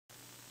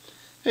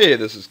Hey,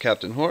 this is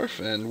Captain Horf,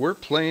 and we're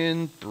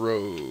playing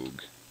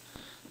Brogue.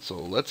 So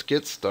let's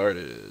get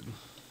started.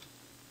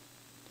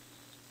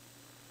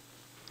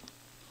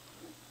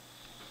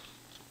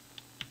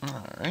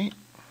 Alright.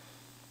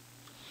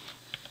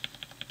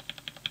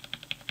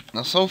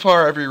 Now, so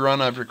far, every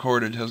run I've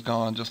recorded has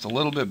gone just a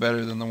little bit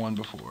better than the one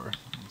before.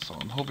 So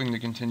I'm hoping to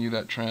continue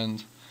that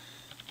trend.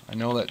 I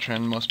know that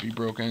trend must be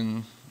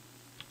broken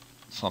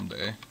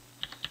someday,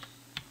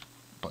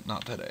 but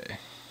not today.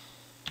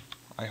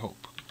 I hope.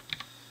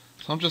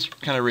 So I'm just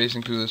kind of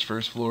racing through this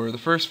first floor. The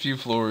first few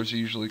floors are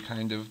usually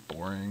kind of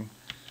boring.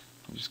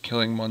 I'm just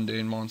killing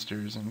mundane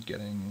monsters and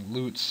getting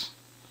loots.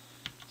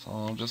 So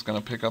I'm just going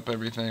to pick up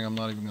everything. I'm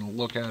not even going to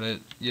look at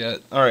it yet.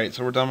 Alright,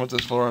 so we're done with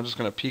this floor. I'm just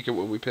going to peek at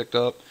what we picked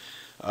up.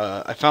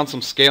 I found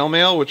some scale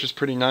mail, which is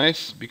pretty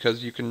nice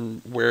because you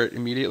can wear it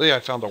immediately.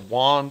 I found a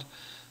wand,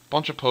 a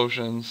bunch of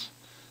potions.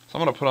 So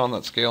I'm going to put on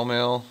that scale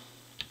mail.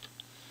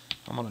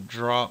 I'm going to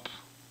drop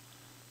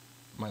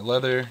my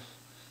leather.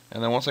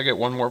 And then once I get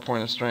one more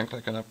point of strength, I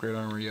can upgrade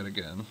armor yet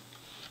again.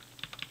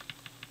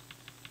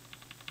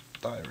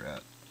 Die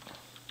rat.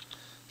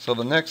 So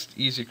the next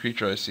easy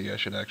creature I see, I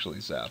should actually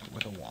zap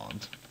with a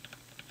wand.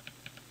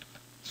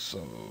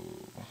 So,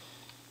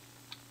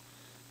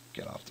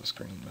 get off the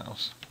screen,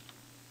 mouse.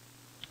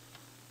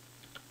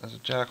 There's a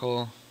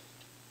jackal.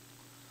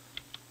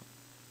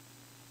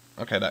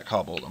 Okay, that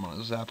kobold. I'm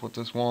gonna zap with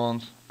this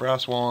wand.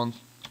 Brass wand.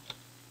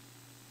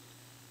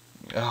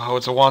 Oh,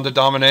 it's a wand of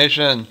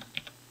domination.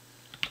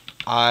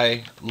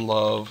 I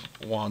love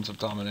wands of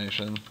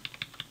domination.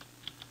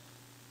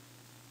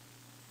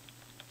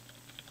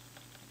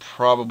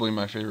 Probably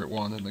my favorite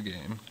wand in the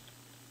game.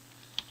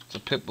 It's a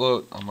pit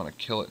bloat. I'm gonna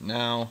kill it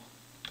now.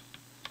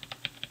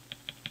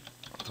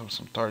 Throw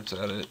some darts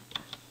at it.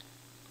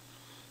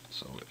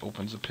 So it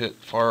opens a pit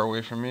far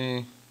away from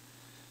me.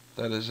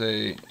 That is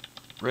a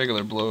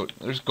regular bloat.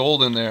 There's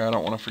gold in there I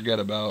don't want to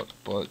forget about,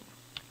 but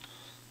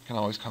I can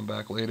always come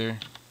back later.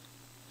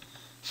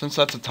 Since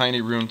that's a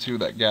tiny room too,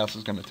 that gas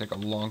is going to take a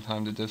long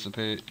time to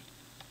dissipate.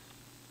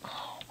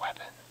 Oh,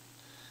 weapon.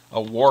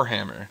 A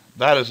warhammer.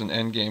 That is an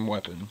endgame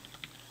weapon.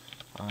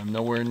 I'm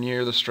nowhere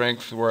near the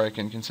strength where I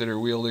can consider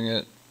wielding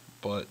it,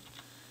 but...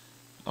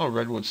 Oh,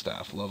 redwood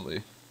staff.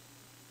 Lovely.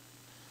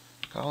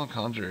 Goblin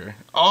conjurer.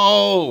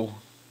 Oh!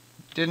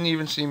 Didn't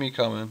even see me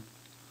coming.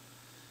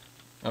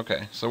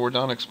 Okay, so we're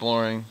done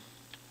exploring.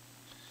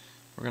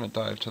 We're going to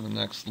dive to the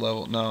next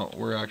level. No,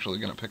 we're actually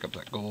going to pick up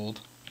that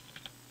gold.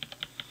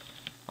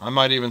 I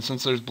might even,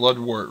 since there's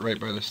bloodwort right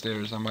by the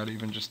stairs, I might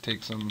even just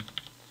take some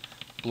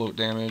bloat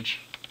damage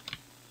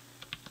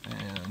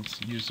and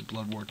use the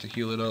bloodwort to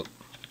heal it up.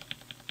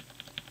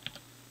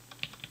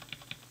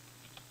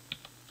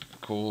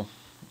 Cool.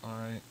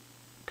 Alright.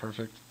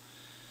 Perfect.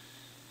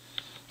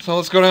 So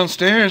let's go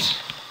downstairs,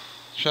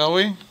 shall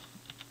we?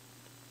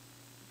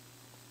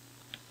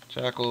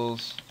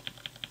 Jackals.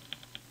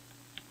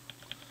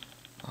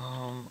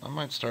 I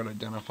might start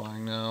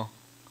identifying now.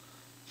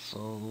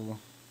 So,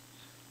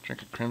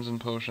 drink a crimson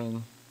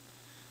potion.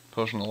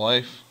 Potion of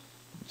life.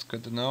 That's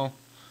good to know.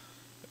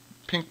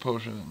 Pink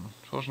potion.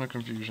 Potion of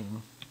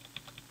confusion.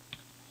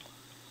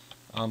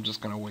 I'm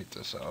just gonna wait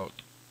this out.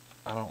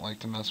 I don't like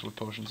to mess with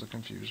potions of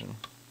confusion.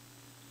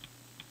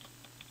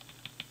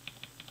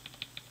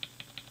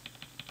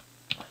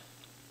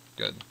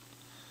 Good.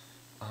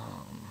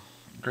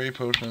 Gray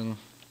potion.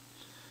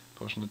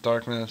 Potion of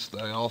darkness.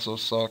 I also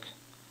suck.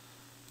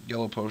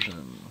 Yellow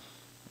potion.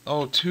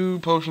 Oh, 2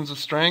 potions of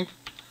strength.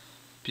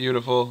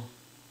 Beautiful.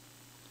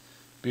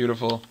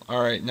 Beautiful.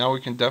 Alright, now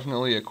we can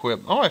definitely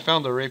equip... Oh, I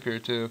found the rapier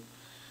too.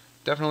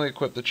 Definitely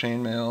equip the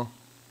chainmail.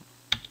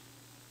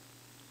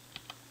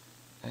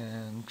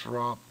 And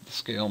drop the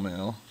scale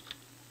mail.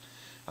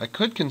 I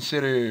could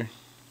consider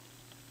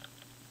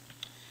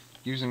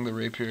using the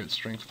rapier at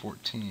strength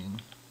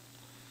 14.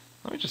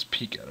 Let me just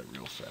peek at it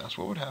real fast.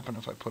 What would happen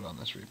if I put on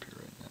this rapier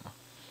right now?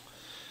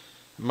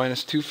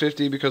 Minus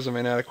 250 because of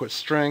inadequate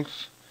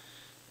strength.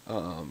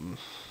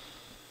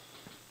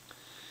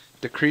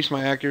 Decrease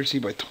my accuracy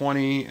by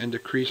 20 and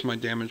decrease my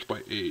damage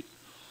by 8.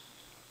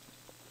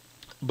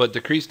 But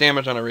decreased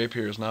damage on a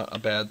rapier is not a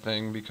bad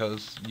thing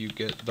because you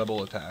get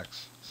double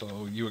attacks.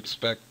 So you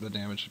expect the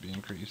damage to be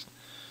increased.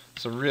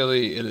 So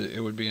really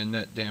it would be a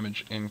net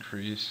damage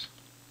increase.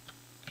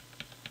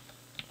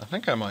 I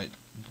think I might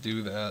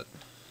do that.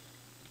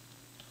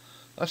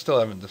 I still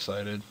haven't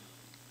decided.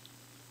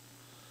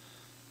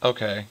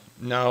 Okay,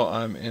 now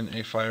I'm in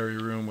a fiery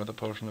room with a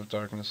potion of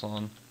darkness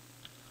on.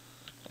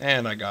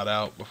 And I got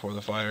out before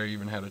the fire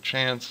even had a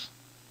chance.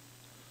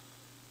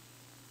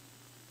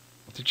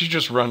 Did you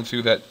just run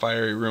through that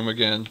fiery room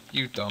again?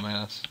 You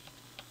dumbass.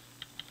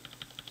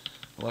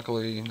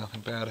 Luckily,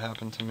 nothing bad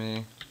happened to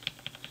me.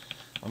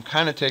 I'm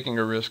kind of taking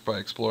a risk by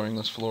exploring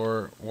this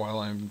floor while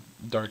I'm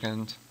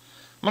darkened.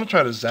 I'm going to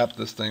try to zap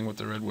this thing with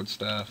the redwood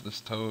staff,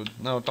 this toad.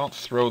 No, don't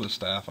throw the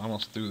staff. I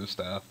almost threw the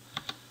staff.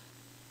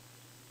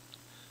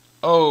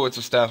 Oh, it's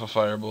a staff of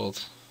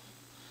firebolts.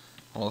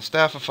 Well, a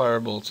staff of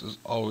firebolts is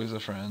always a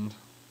friend.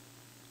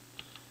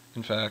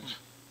 In fact...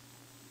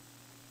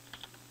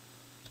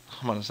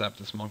 I'm gonna zap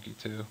this monkey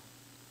too.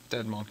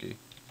 Dead monkey.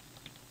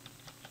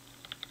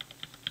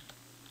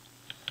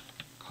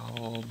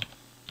 Called.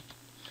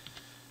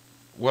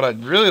 What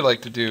I'd really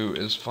like to do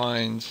is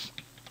find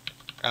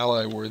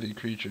ally-worthy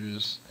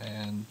creatures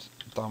and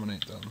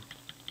dominate them.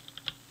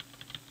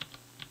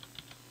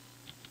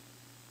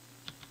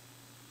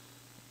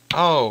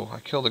 Oh, I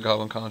killed a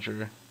Goblin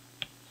Conjurer.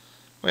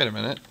 Wait a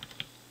minute.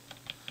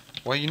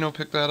 Why you no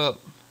pick that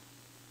up?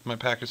 My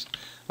pack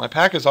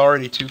is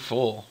already too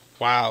full.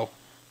 Wow.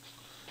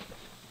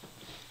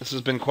 This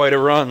has been quite a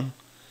run.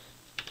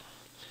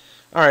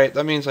 Alright,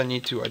 that means I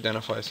need to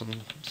identify some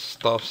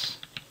stuffs.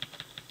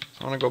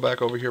 So I want to go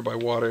back over here by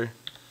water.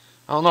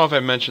 I don't know if I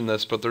mentioned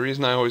this, but the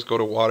reason I always go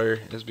to water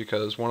is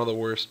because one of the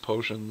worst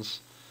potions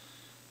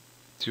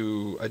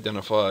to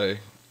identify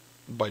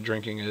by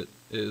drinking it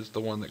is the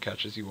one that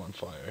catches you on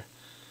fire.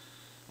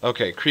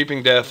 Okay,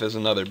 Creeping Death is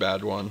another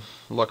bad one.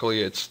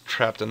 Luckily it's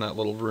trapped in that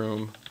little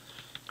room.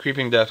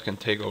 Creeping Death can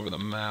take over the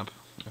map,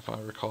 if I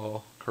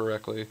recall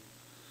correctly.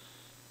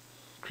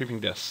 Creeping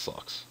Death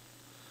sucks.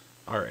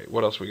 Alright,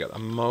 what else we got? A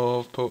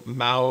mauve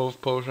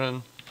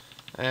potion.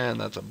 And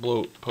that's a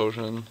bloat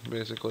potion,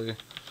 basically.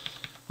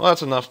 Well,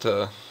 that's enough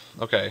to...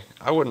 Okay,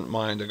 I wouldn't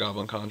mind a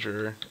Goblin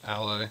Conjurer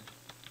ally.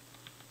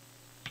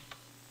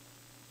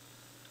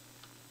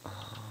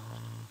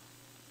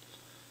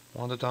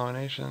 Wand of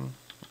Domination.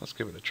 Let's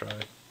give it a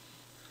try.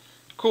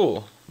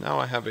 Cool. Now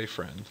I have a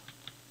friend.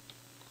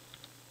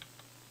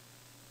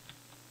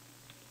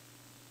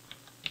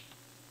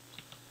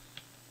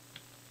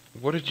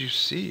 What did you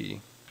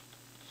see?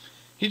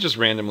 He just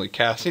randomly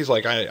casts. He's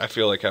like, I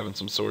feel like having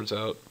some swords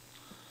out.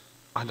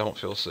 I don't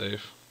feel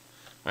safe.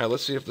 Alright,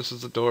 let's see if this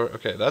is the door.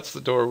 Okay, that's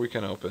the door we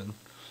can open.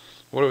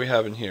 What do we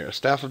have in here? A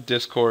Staff of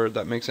Discord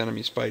that makes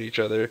enemies fight each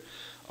other.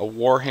 A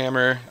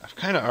Warhammer. I've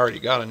kind of already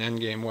got an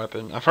endgame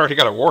weapon. I've already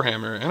got a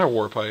Warhammer and a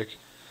Warpike.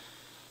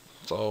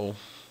 So,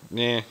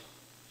 yeah.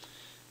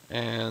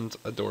 And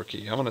a door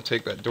key. I'm going to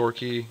take that door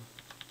key.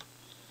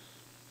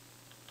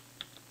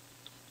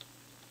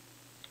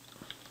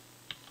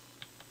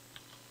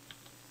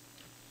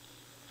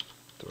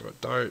 Throw a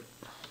dart.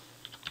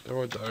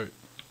 Throw a dart.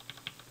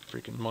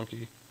 Freaking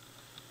monkey.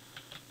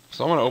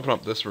 So I'm going to open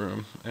up this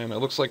room, and it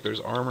looks like there's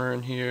armor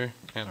in here,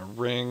 and a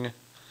ring.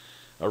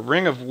 A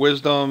ring of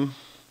wisdom.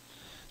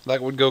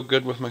 That would go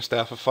good with my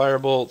Staff of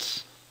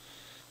Firebolts.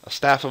 A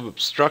Staff of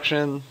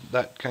Obstruction.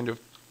 That kind of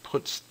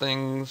puts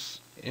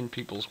things in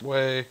people's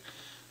way.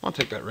 I'll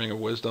take that ring of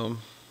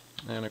wisdom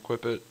and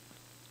equip it.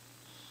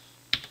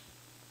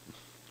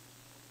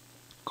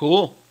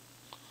 Cool.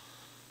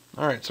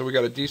 Alright, so we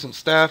got a decent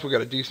staff, we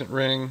got a decent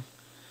ring.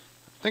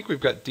 I think we've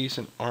got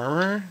decent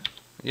armor.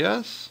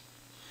 Yes?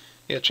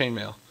 Yeah,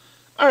 chainmail.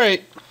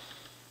 Alright.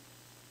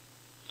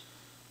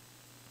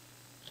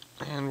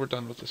 And we're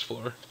done with this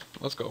floor.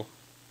 Let's go.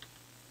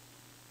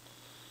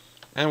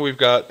 And we've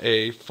got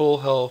a full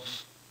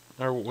health,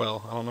 or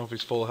well, I don't know if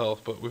he's full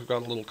health, but we've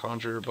got a little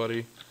conjurer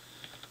buddy.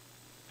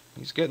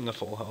 He's getting the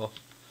full health.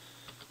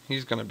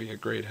 He's going to be a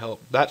great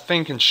help. That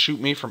thing can shoot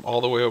me from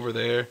all the way over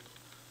there.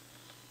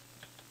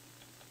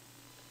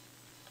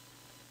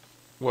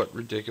 What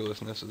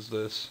ridiculousness is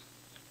this?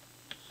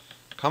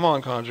 Come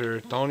on,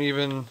 conjurer. Don't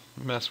even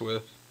mess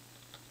with.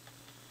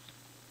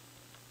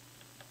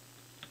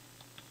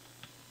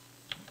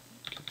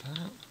 Get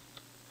that.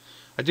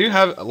 I do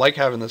like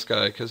having this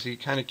guy because he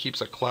kind of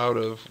keeps a cloud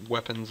of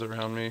weapons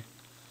around me.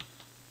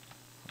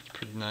 That's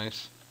pretty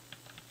nice.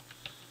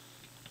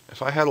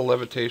 If I had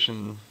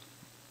levitation,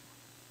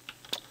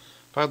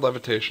 I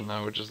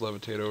would just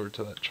levitate over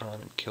to that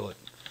charm and kill it.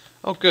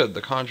 Oh good,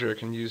 the conjurer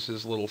can use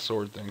his little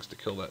sword things to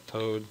kill that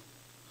toad.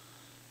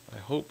 I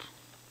hope.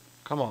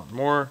 Come on,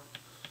 more.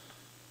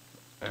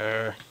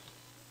 I'm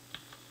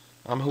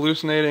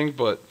hallucinating,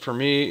 but for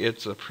me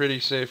it's a pretty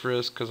safe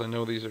risk because I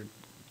know these are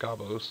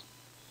gobos.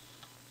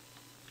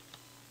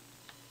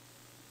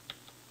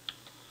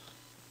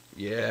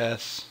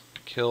 Yes,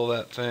 kill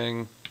that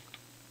thing.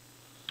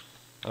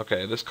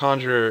 Okay, this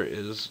conjurer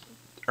is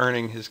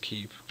earning his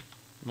keep,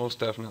 most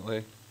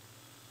definitely.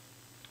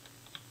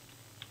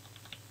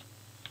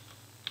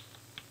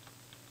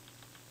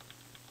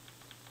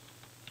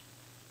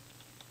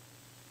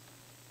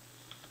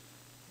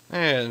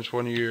 And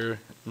one of your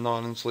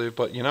non-enslaved,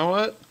 but you know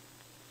what?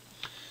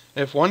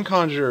 If one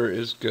conjurer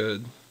is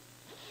good,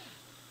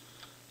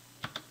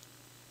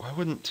 why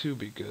wouldn't two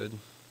be good?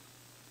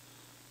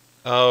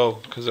 Oh,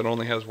 because it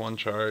only has one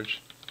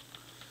charge.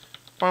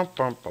 Bum,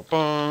 bum, bum,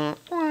 bum.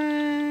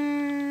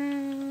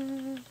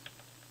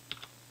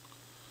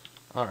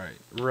 Alright,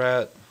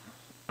 rat.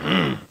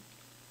 I'm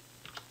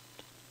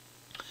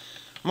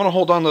going to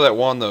hold on to that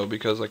wand though,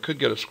 because I could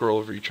get a scroll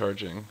of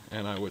recharging,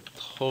 and I would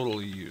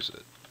totally use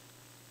it.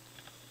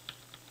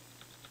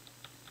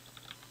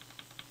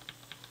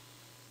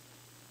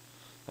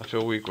 I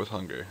feel weak with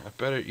hunger. I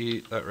better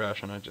eat that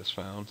ration I just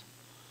found.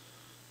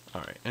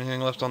 Alright,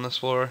 anything left on this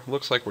floor?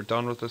 Looks like we're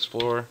done with this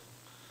floor.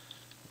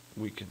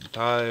 We can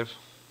dive.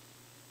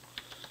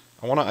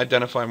 I want to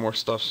identify more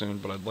stuff soon,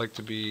 but I'd like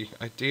to be,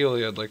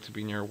 ideally I'd like to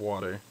be near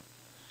water.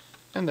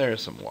 And there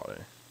is some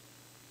water.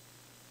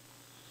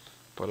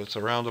 but it's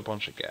around a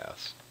bunch of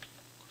gas.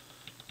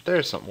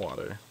 There's some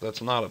water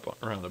that's not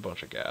around a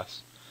bunch of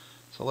gas.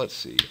 So let's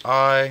see.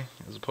 I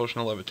is a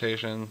potion of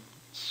levitation.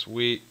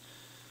 Sweet.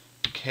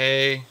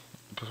 K,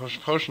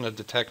 potion of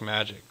detect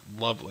magic.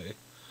 Lovely.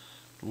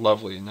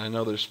 Lovely. And I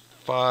know there's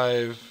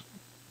 5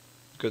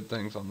 good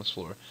things on this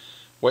floor.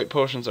 White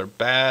potions are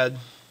bad.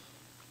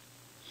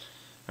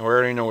 And we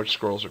already know which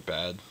scrolls are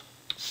bad.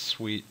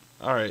 Sweet.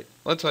 Alright,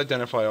 let's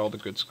identify all the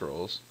good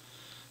scrolls.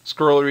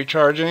 Scroll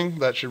recharging.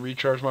 That should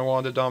recharge my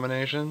wand of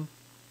domination.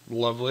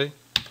 Lovely.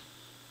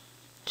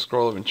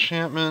 Scroll of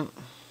enchantment.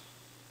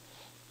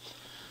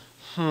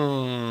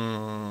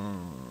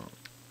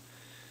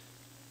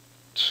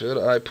 Should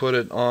I put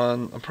it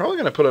on... I'm probably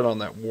going to put it on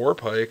that war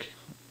pike.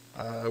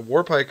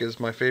 War pike is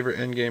my favorite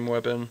endgame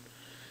weapon.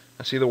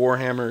 I see the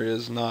warhammer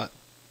is not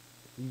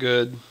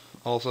good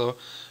also.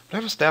 But I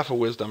have a staff of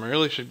wisdom. I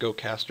really should go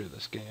caster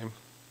this game.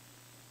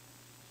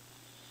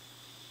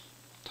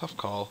 Tough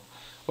call.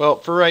 Well,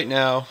 for right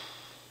now,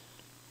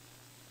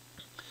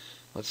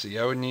 let's see.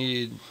 I would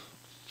need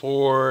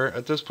 4...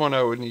 At this point,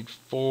 I would need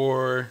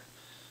 4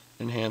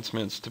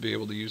 enhancements to be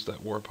able to use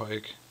that war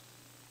pike.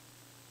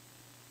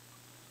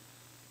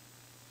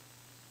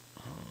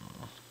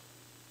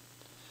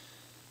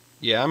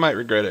 Yeah, I might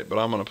regret it, but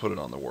I'm going to put it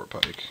on the war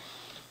pike.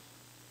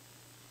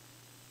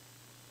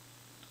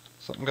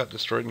 Something got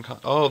destroyed in...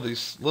 Oh,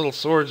 these little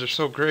swords are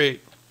so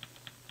great.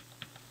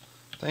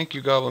 Thank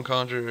you, Goblin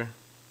Conjurer.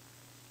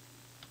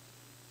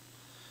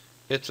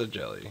 It's a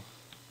jelly.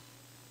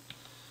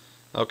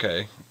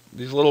 Okay,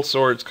 these little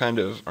swords kind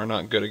of are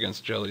not good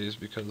against jellies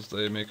because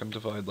they make them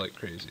divide like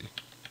crazy.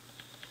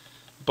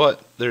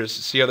 But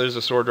see how there's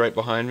a sword right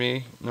behind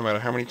me? No matter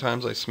how many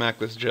times I smack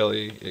this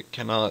jelly, it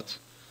cannot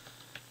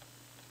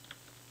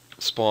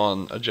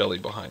spawn a jelly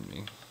behind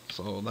me.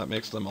 So that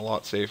makes them a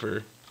lot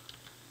safer.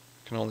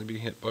 Can only be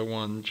hit by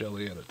 1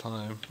 jelly at a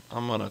time.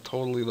 I'm gonna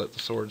totally let the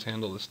swords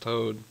handle this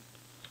toad.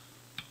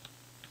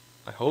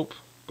 I hope.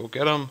 Go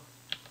get him,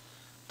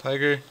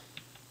 tiger.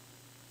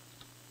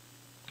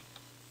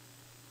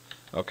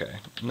 Okay,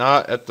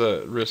 not at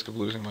the risk of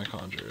losing my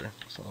conjurer.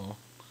 So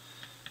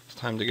it's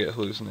time to get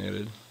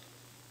hallucinated.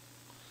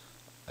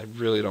 I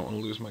really don't want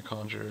to lose my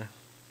conjurer.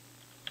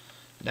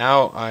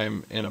 Now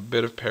I'm in a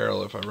bit of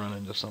peril if I run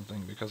into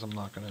something because I'm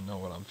not going to know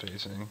what I'm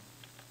facing.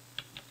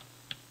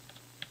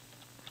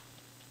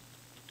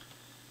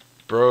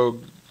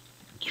 Brogue,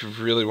 you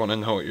really want to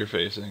know what you're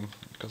facing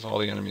because all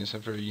the enemies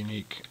have very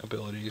unique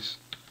abilities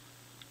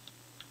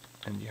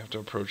and you have to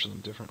approach them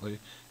differently.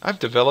 I've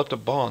developed a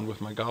bond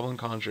with my Goblin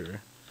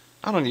Conjurer.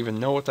 I don't even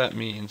know what that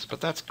means,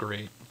 but that's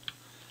great.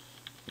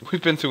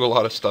 We've been through a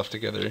lot of stuff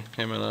together,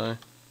 him and I.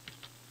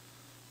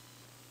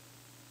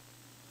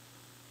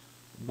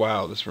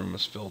 Wow, this room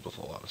is filled with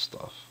a lot of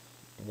stuff.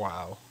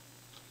 Wow.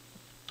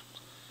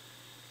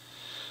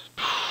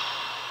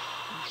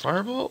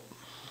 Firebolt?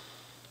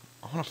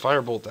 I want to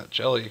firebolt that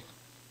jelly.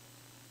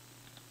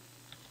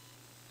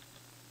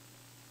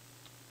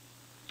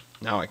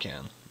 Now I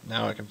can.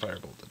 Now I can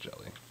firebolt the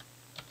jelly.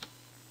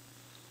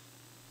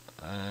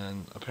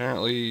 And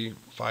apparently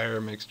fire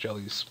makes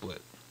jellies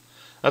split.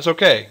 That's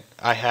okay.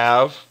 I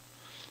have,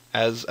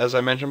 as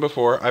I mentioned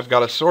before, I've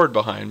got a sword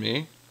behind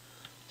me.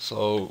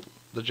 So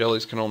the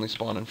jellies can only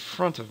spawn in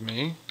front of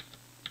me.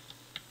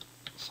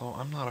 So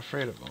I'm not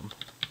afraid of them.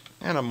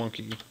 And a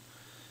monkey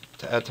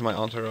to add to my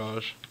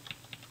entourage.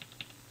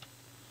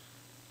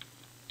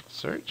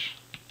 Search.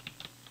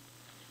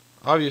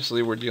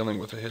 Obviously we're dealing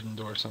with a hidden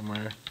door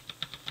somewhere.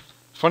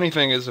 Funny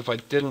thing is, if I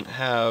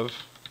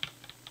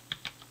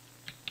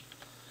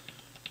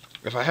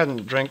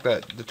hadn't drank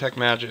that detect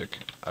magic,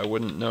 I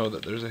wouldn't know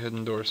that there's a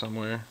hidden door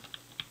somewhere.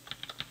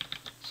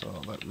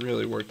 So that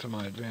really worked to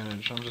my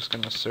advantage. I'm just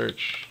gonna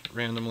search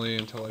randomly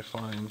until I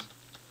find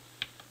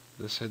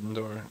this hidden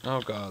door. Oh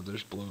god,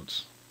 there's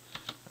bloats.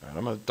 Alright,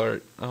 I'm gonna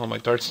dart. Oh, my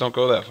darts don't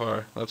go that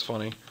far. That's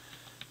funny.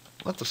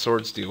 Let the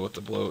swords deal with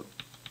the bloat.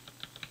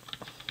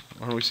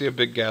 When we see a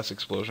big gas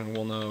explosion,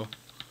 we'll know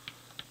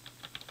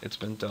it's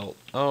been dealt.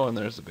 Oh, and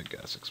there's the big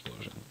gas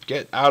explosion.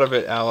 Get out of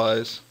it,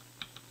 allies.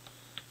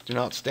 Do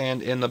not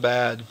stand in the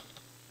bad.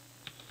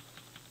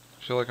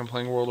 I feel like I'm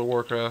playing World of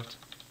Warcraft.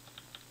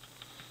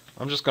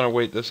 I'm just going to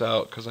wait this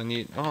out because I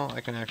need... Oh, I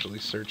can actually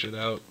search it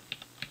out.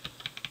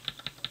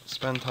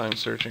 Spend time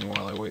searching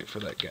while I wait for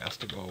that gas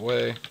to go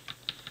away.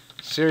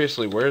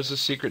 Seriously, where's the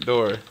secret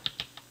door?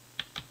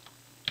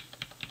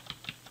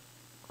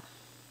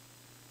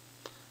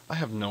 I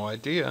have no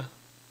idea.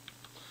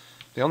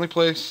 The only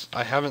place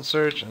I haven't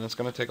searched, and it's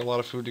going to take a lot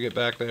of food to get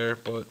back there,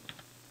 but...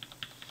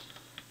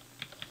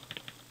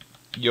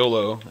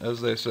 YOLO, as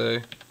they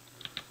say.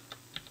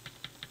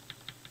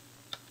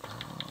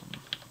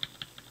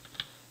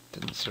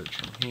 Didn't search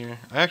from here.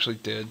 I actually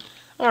did.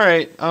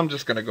 Alright, I'm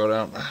just going to go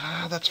down.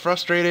 Ah, that's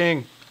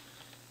frustrating.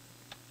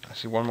 I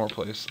see one more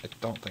place I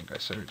don't think I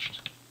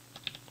searched.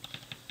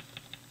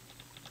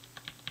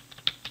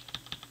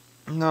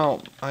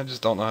 No, I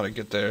just don't know how to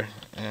get there,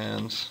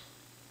 and...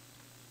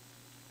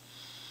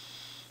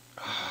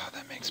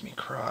 that makes me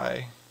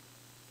cry.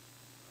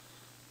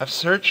 I've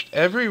searched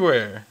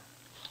everywhere.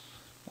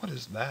 What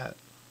is that?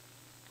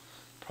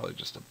 Probably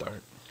just a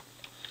dart.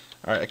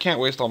 Alright, I can't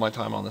waste all my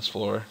time on this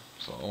floor,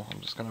 so I'm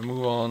just gonna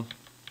move on.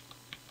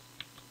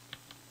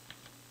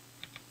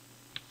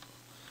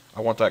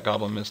 I want that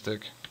Goblin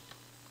Mystic.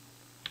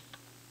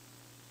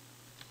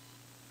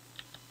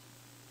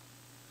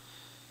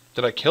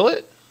 Did I kill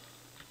it?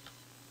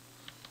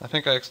 I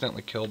think I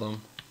accidentally killed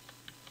him.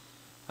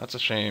 That's a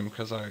shame,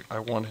 because I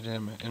wanted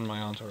him in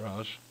my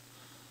entourage.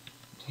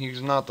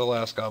 He's not the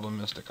last Goblin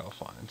Mystic I'll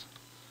find.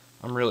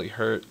 I'm really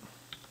hurt.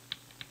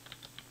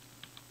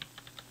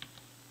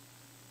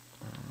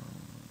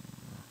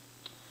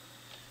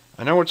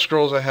 I know which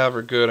scrolls I have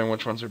are good and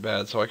which ones are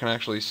bad, so I can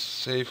actually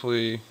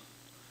safely...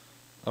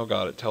 Oh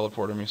god, it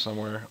teleported me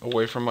somewhere.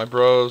 Away from my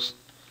bros.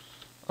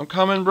 I'm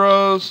coming,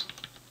 bros!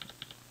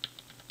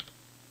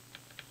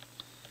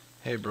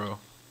 Hey, bro.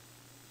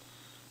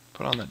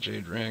 Put on that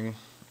jade ring.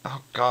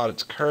 Oh god,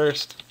 it's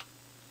cursed.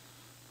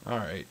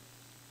 Alright.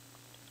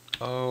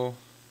 Oh.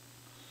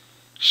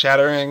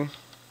 Shattering.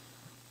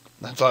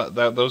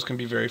 Those can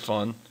be very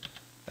fun.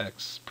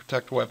 X.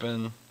 Protect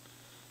weapon.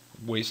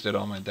 Wasted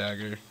on my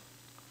dagger.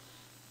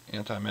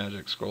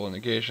 Anti-magic, scroll of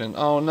negation.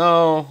 Oh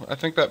no! I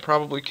think that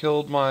probably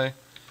killed my...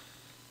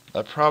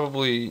 That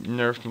probably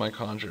nerfed my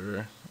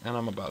conjurer. And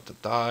I'm about to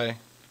die.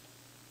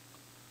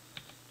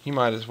 He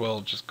might as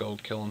well just go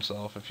kill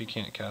himself if he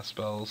can't cast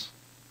spells.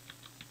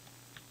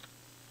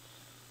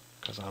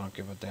 Because I don't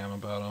give a damn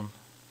about him.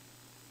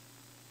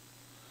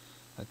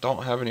 I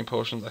don't have any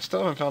potions. I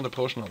still haven't found a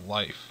potion of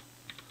life.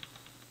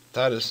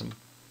 That is some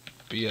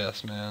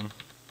BS, man.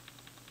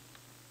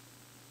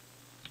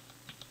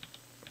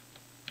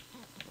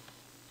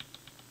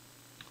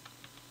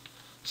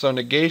 So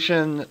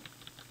negation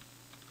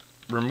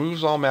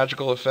removes all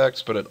magical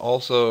effects, but it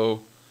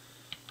also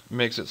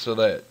makes it so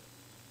that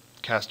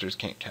casters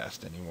can't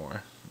cast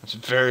anymore. It's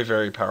very,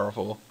 very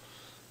powerful,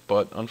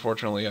 but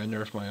unfortunately I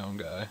nerfed my own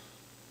guy.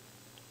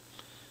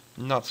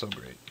 Not so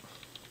great.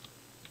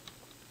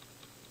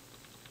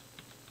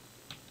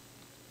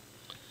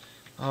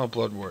 Oh,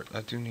 Bloodwort.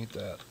 I do need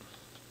that.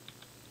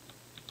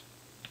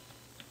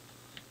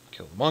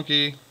 Kill the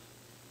monkey.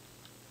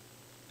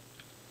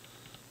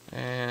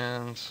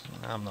 And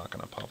I'm not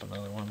going to pop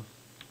another one.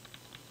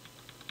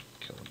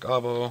 Kill the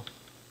gobbo.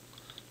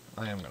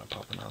 I am going to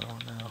pop another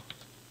one now.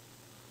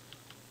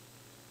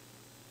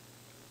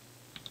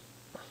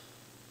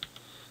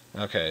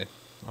 Okay,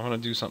 I'm going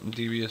to do something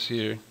devious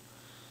here.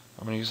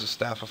 I'm going to use the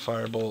Staff of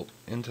Firebolt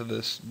into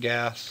this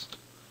gas.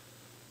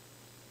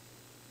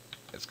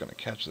 It's going to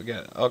catch the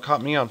gas. Oh, it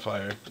caught me on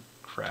fire.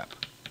 Crap.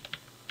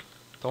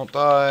 Don't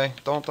die.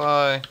 Don't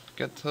die.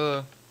 Get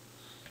to...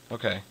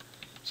 Okay.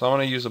 So I'm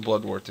going to use a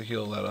Bloodwort to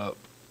heal that up.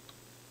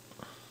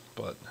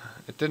 But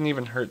it didn't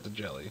even hurt the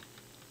jelly.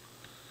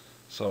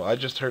 So I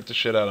just hurt the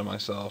shit out of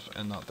myself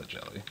and not the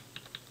jelly.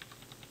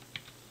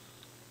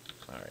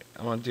 Alright,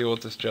 I'm going to deal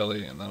with this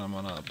jelly and then I'm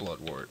going to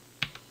Bloodwort.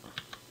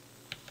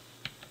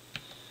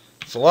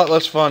 It's a lot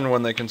less fun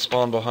when they can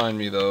spawn behind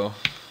me though.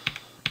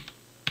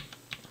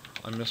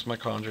 I missed my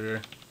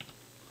conjurer.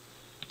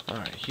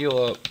 Alright, heal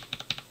up.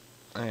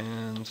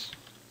 And let's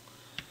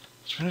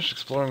finish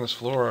exploring this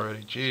floor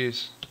already.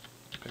 Jeez.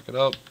 Pick it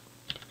up.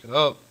 Pick it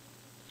up.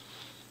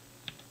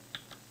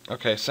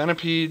 Okay,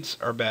 centipedes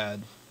are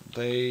bad.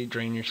 They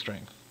drain your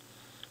strength.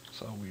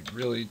 So we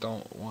really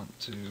don't want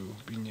to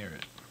be near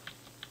it.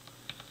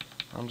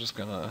 I'm just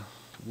gonna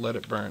let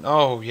it burn.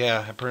 Oh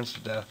yeah, it burns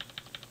to death.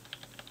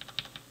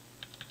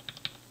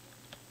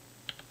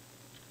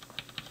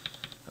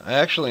 I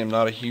actually am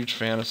not a huge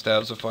fan of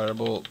stabs of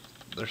Firebolt.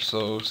 They're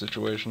so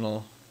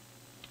situational.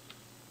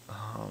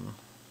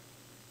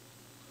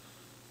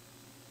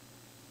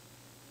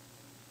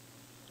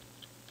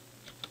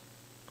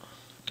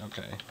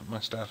 Okay, my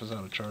staff is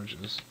out of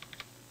charges.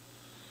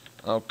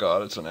 Oh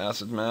god, it's an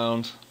acid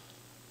mound.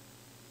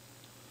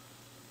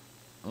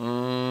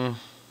 I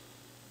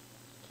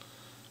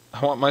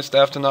want my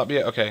staff to not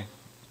be... Okay.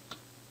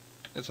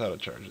 It's out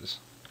of charges.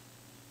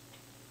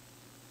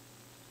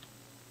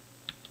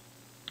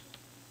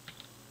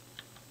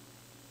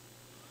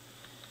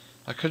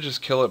 I could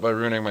just kill it by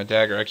ruining my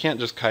dagger. I can't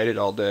just kite it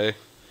all day.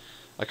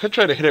 I could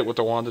try to hit it with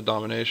the Wand of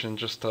Domination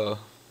just to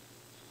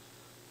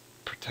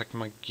protect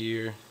my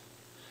gear.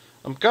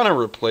 I'm gonna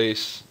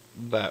replace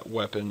that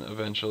weapon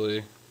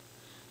eventually.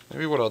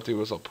 Maybe what I'll do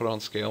is I'll put on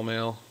Scale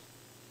Mail.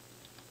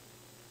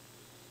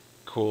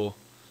 Cool.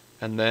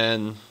 And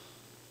then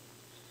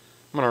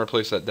I'm gonna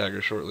replace that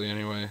dagger shortly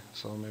anyway,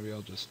 so maybe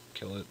I'll just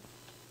kill it.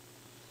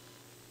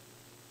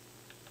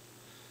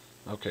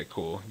 Okay,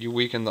 cool. You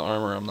weakened the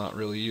armor I'm not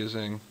really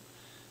using.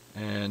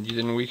 And you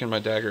didn't weaken my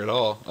dagger at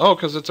all. Oh,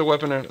 because it's a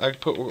weapon. I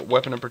put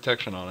weapon of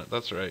protection on it.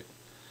 That's right.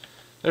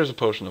 There's a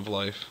potion of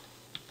life.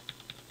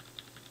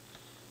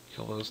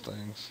 Kill those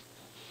things.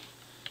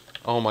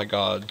 Oh my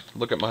god.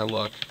 Look at my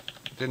luck.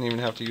 Didn't even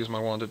have to use my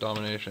Wand of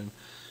Domination.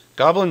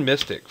 Goblin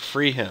Mystic.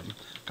 Free him.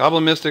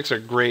 Goblin Mystics are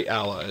great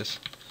allies.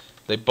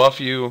 They buff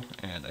you,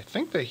 and I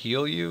think they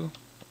heal you.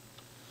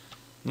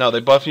 No, they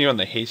buff you and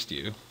they haste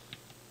you.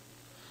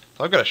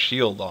 So I've got a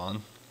shield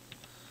on.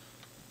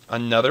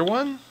 Another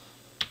one?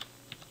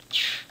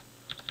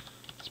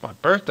 It's my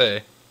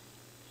birthday.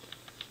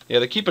 Yeah,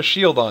 they keep a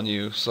shield on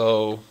you,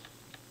 so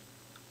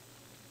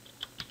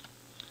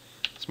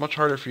it's much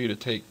harder for you to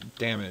take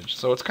damage.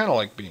 So it's kind of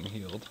like being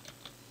healed.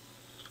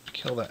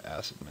 Kill that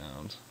acid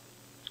mound.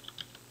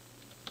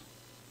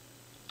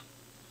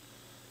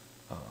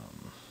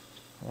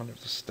 I wonder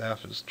if the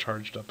staff is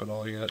charged up at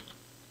all yet.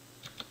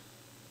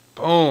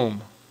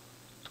 Boom!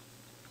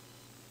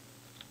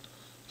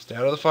 Stay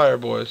out of the fire,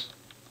 boys.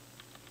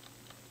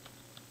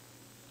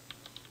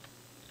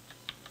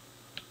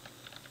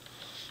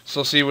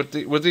 So see, with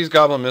these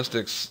Goblin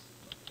Mystics,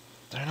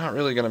 they're not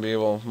really going to be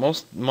able...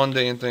 Most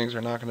mundane things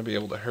are not going to be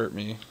able to hurt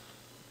me.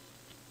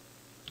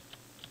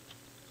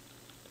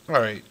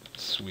 Alright,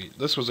 sweet.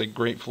 This was a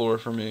great floor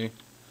for me.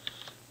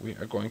 We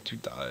are going to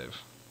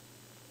dive.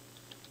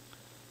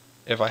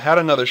 If I had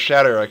another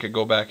shatter, I could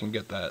go back and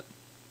get that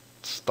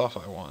stuff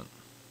I want.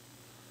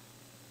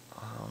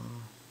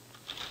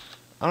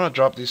 I'm going to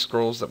drop these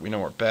scrolls that we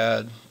know are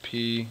bad.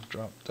 P,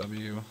 drop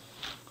W.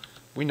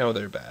 We know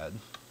they're bad.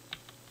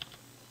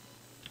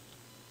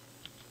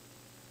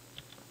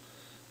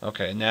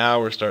 Okay,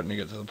 now we're starting to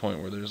get to the point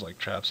where there's like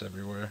traps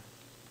everywhere.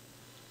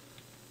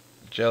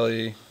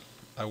 Jelly.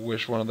 I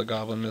wish one of the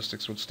Goblin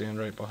Mystics would stand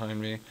right behind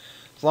me.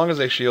 As long as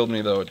they shield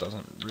me, though, it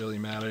doesn't really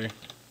matter.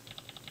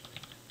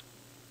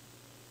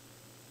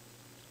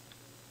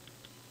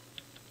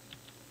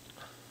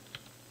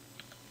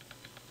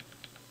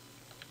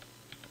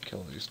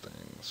 Kill these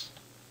things.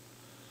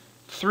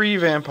 3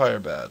 vampire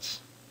bats.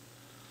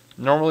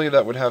 Normally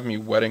that would have me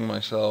wetting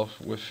myself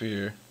with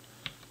fear,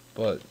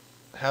 but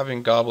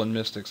having Goblin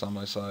Mystics on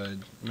my side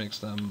makes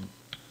them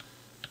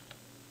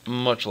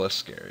much less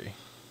scary.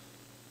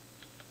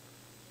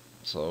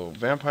 So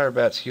vampire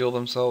bats heal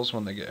themselves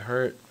when they get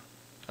hurt,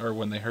 or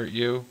when they hurt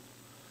you.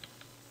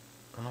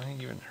 Am I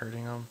even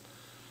hurting them?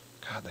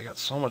 God, they got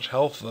so much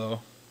health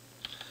though.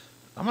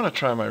 I'm gonna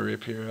try my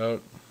rapier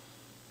out.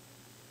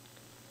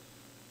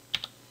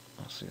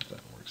 Let's see if that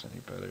works any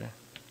better.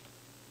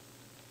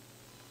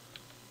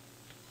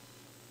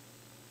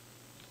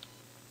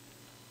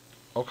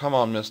 Oh, come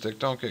on, Mystic.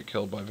 Don't get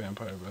killed by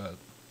Vampire Bat.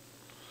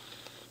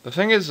 The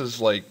thing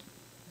is like,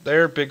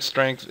 their big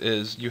strength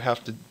is you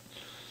have to...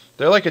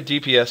 They're like a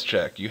DPS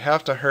check. You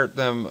have to hurt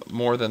them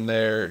more than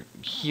they're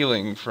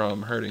healing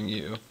from hurting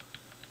you.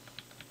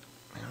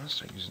 Man, I'm gonna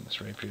start using this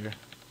rapier.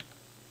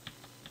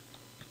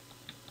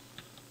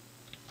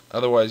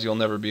 Otherwise, you'll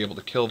never be able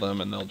to kill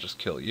them, and they'll just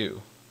kill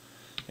you.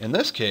 In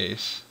this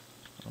case,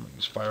 I'm gonna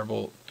use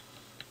Firebolt.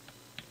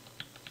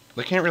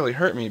 They can't really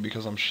hurt me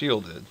because I'm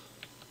shielded.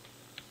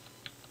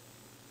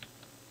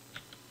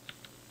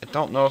 I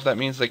don't know if that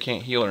means they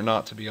can't heal or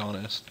not, to be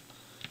honest.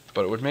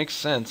 But it would make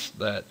sense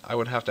that I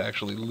would have to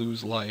actually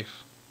lose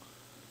life.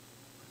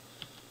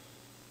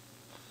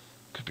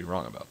 Could be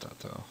wrong about that,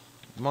 though.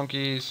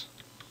 Monkeys.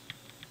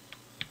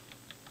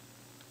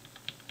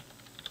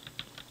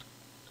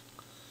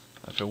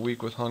 I feel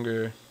weak with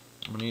hunger.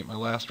 I'm gonna eat my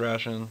last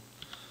ration.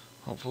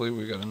 Hopefully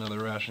we got another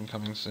ration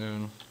coming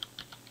soon.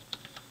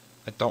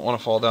 I don't want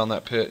to fall down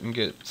that pit and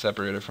get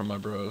separated from my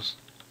bros.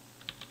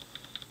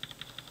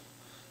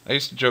 I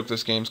used to joke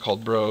this game's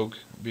called Brogue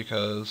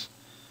because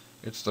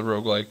it's the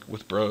roguelike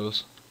with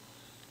bros.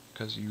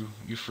 Because you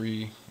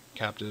free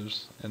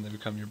captives and they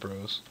become your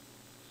bros.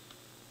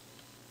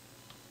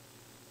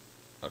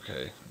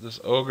 Okay,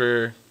 this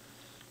ogre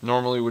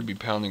normally would be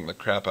pounding the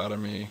crap out of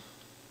me.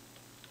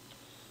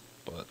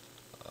 But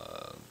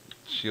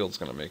shield's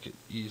gonna make it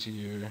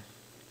easier.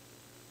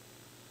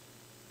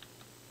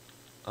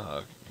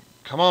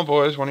 Come on,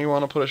 boys. When do you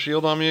want to put a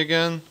shield on me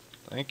again?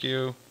 Thank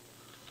you.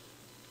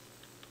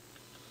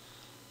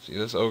 See,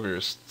 this ogre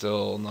is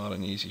still not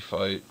an easy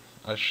fight.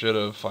 I should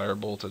have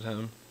firebolted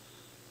him.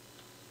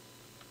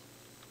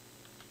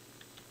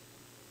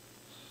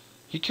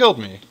 He killed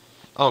me.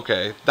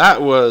 Okay,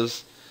 that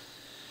was...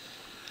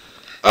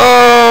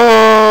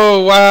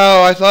 Oh,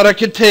 wow. I thought I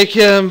could take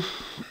him.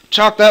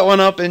 Chalk that one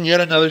up in yet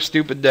another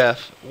stupid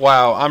death.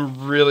 Wow,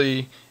 I'm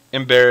really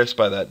embarrassed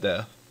by that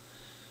death.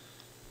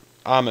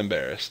 I'm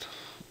embarrassed.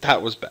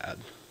 That was bad.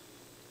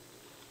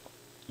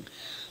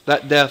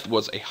 That death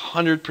was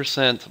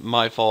 100%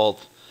 my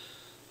fault.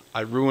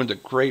 I ruined a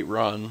great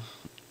run.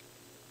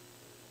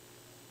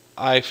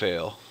 I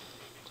fail.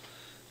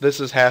 This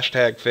is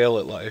hashtag fail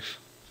at life.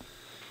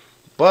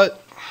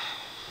 But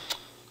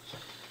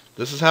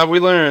this is how we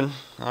learn.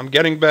 I'm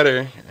getting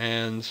better,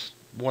 and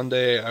one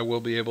day I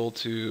will be able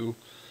to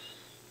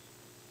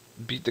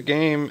beat the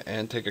game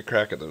and take a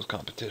crack at those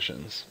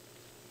competitions.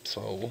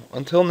 So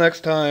until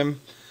next time,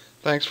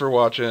 thanks for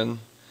watching.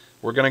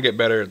 We're gonna get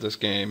better at this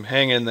game.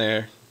 Hang in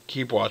there.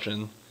 Keep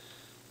watching.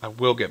 I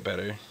will get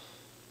better.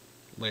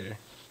 Later.